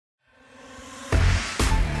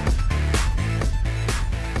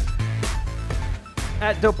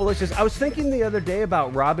At Dopalicious, I was thinking the other day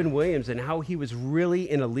about Robin Williams and how he was really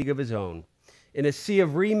in a league of his own. In a sea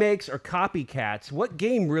of remakes or copycats, what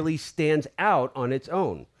game really stands out on its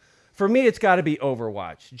own? For me, it's got to be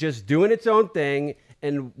Overwatch, just doing its own thing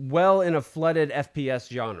and well in a flooded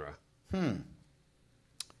FPS genre.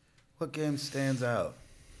 What game stands out?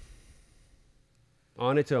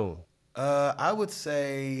 On its own. I would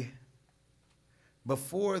say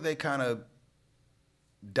before they kind of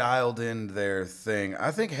dialed in their thing,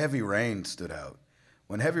 I think Heavy Rain stood out.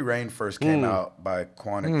 When Heavy Rain first came out by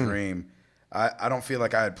Quantic Dream, I don't feel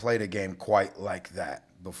like I had played a game quite like that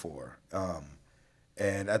before.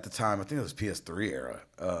 And at the time, I think it was PS3 era.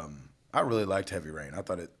 I really liked Heavy Rain. I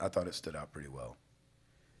thought it stood out pretty well.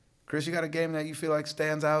 Chris, you got a game that you feel like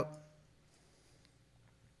stands out?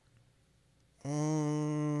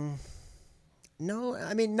 No,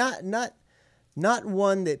 I mean not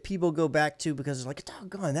one that people go back to because it's like,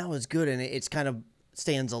 doggone, that was good, and it's kind of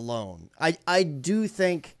stands alone. I do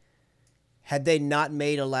think had they not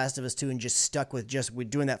made a Last of Us 2 and just stuck with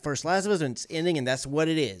doing that first Last of Us and it's ending and that's what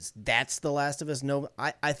it is, that's the Last of Us. No,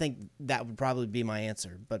 I think that would probably be my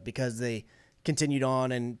answer. But because they continued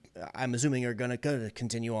on, and I'm assuming are going to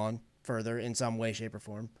continue on further in some way, shape, or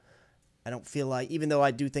form, I don't feel like, even though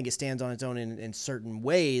I do think it stands on its own in certain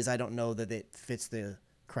ways, I don't know that it fits the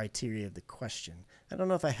criteria of the question. I don't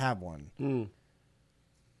know if I have one.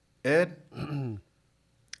 Ed? I'm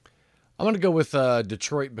going to go with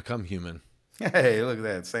Detroit Become Human. Hey, look at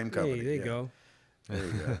that. Same company. Hey, there you go. There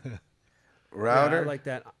you go. Router? Yeah, I like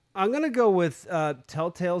that. I'm going to go with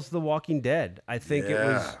Telltale's The Walking Dead. I think it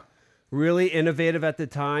was really innovative at the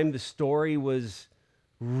time. The story was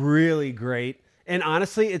really great. And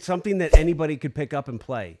honestly, it's something that anybody could pick up and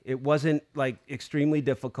play. It wasn't like extremely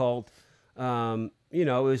difficult. It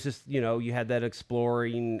was just, you had that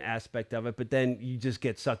exploring aspect of it, but then you just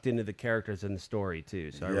get sucked into the characters and the story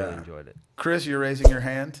too. So I really enjoyed it. Chris, you're raising your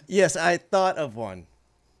hand? Yes, I thought of one.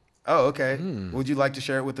 Oh, okay. Would you like to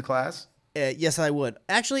share it with the class? Yes, I would.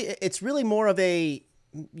 Actually, it's really more of you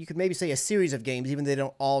could maybe say a series of games, even though they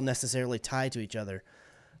don't all necessarily tie to each other.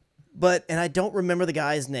 And I don't remember the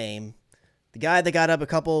guy's name. The guy that got up a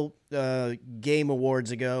couple game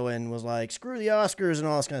awards ago and was like, screw the Oscars and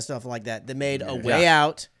all this kind of stuff like that, that made A Way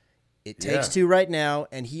Out. It Takes Two right now,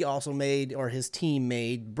 and he also made, or his team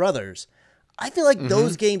made, Brothers. I feel like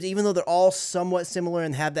those games, even though they're all somewhat similar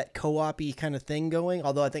and have that co-op-y kind of thing going,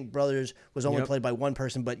 although I think Brothers was only played by one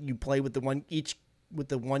person, but you play with with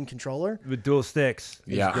the one controller. With dual sticks.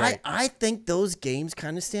 Yeah. I think those games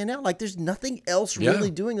kind of stand out. Like, there's nothing else really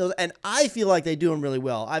doing those. And I feel like they do them really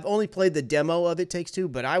well. I've only played the demo of It Takes Two,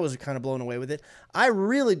 but I was kind of blown away with it. I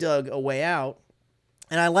really dug A Way Out.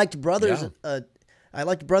 And I liked Brothers. I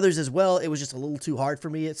liked Brothers as well. It was just a little too hard for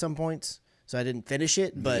me at some points, so I didn't finish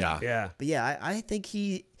it. But I think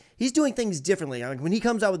he's doing things differently. Like, when he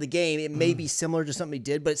comes out with a game, it may be similar to something he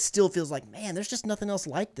did, but it still feels like, man, there's just nothing else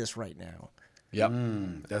like this right now. Yep.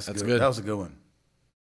 That's good. That was a good one.